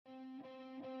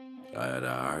I had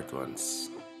a heart once,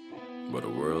 but the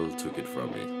world took it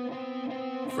from me.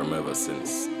 From ever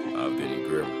since, I've been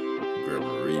grim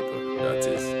Reepa, that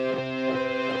is.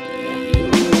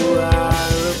 You are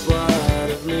a part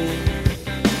of me,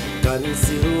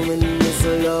 consuming me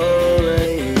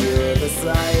slowly. You're the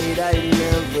side I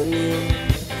never knew.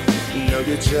 Now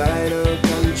you're trying to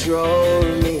control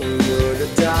me. You're the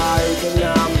dark and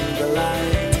I'm the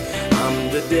light.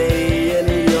 I'm the day and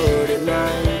you're the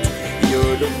night.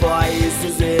 You're the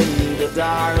voices in the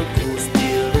dark who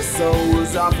steal the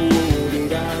souls of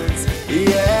wounded hearts.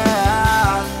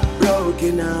 Yeah,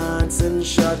 broken hearts and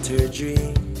shattered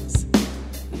dreams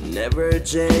never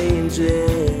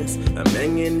changes. I'm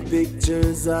hanging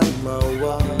pictures on my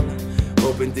wall,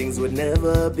 hoping things would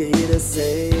never be the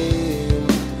same.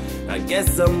 I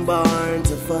guess I'm born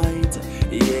to fight.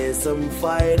 Yes, I'm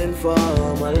fighting for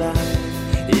my life.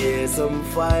 Yes, I'm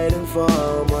fighting for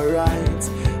my rights.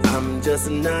 I'm just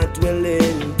not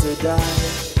willing to die.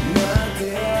 Not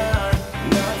yet,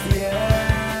 not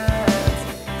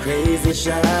yet. Crazy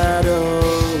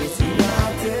shadows.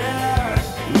 Not yet,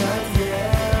 not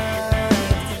yet.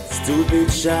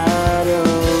 Stupid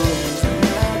shadows.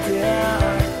 Not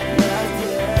yet, not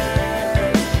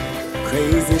yet.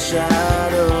 Crazy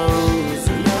shadows.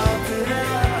 Not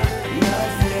yet,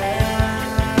 not yet.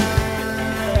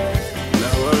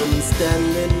 Now I'm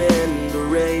standing in the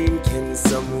rain. Can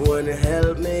someone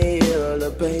help me heal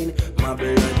the pain? My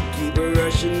blood keep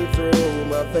rushing through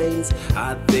my veins.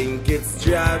 I think it's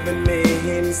driving me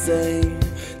insane.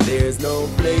 There's no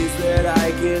place that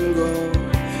I can go.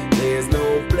 There's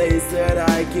no place that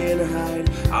I can hide.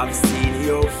 I've seen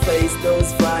your face,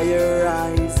 those fire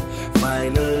eyes.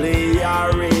 Finally I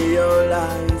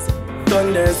realize.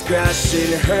 Thunder's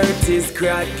crashing, hurt is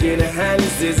cracking,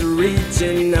 hands is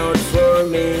reaching out for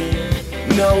me.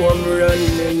 Now I'm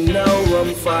running, now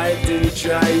I'm fighting,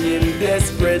 trying,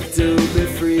 desperate to be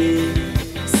free.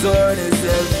 Sword is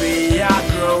heavy, I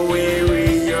grow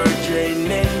weary, you're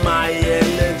draining my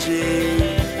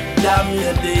energy. Damn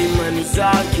your demons,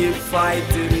 I'll keep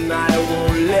fighting, I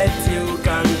won't let you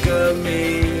conquer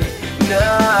me.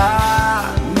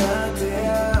 Nah, not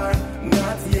yet,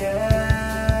 not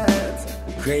yet.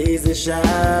 Crazy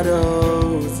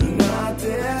shadows, not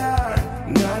yet,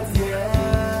 not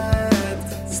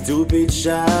yet. Stupid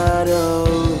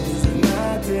shadows,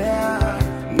 not yet,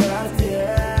 not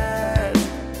yet.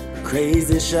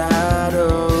 Crazy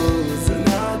shadows,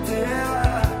 not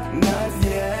yet, not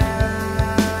yet.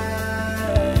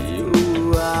 You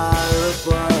are a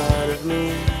part of me,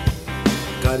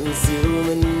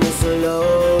 consuming me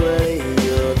slowly.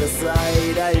 You're the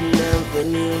side I never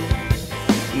knew.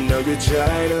 Now you're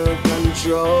trying to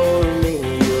control me.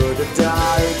 You're the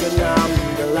dark and I'm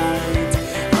the light.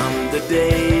 I'm the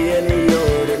day and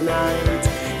you're the night.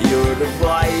 You're the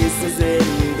voices in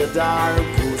the dark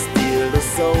who steal the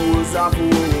souls of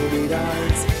wounded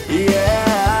hearts.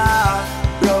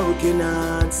 Yeah, broken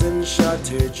hearts and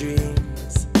shattered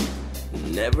dreams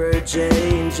never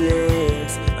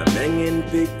changes. I'm hanging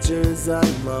pictures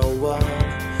on my wall,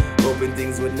 hoping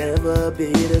things would never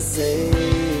be the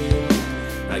same.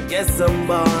 I guess I'm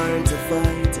born to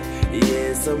fight.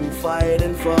 Yes, I'm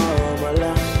fighting for my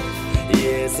life.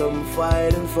 Yes, I'm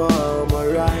fighting for my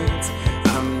rights.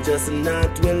 I'm just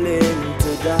not willing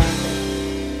to die.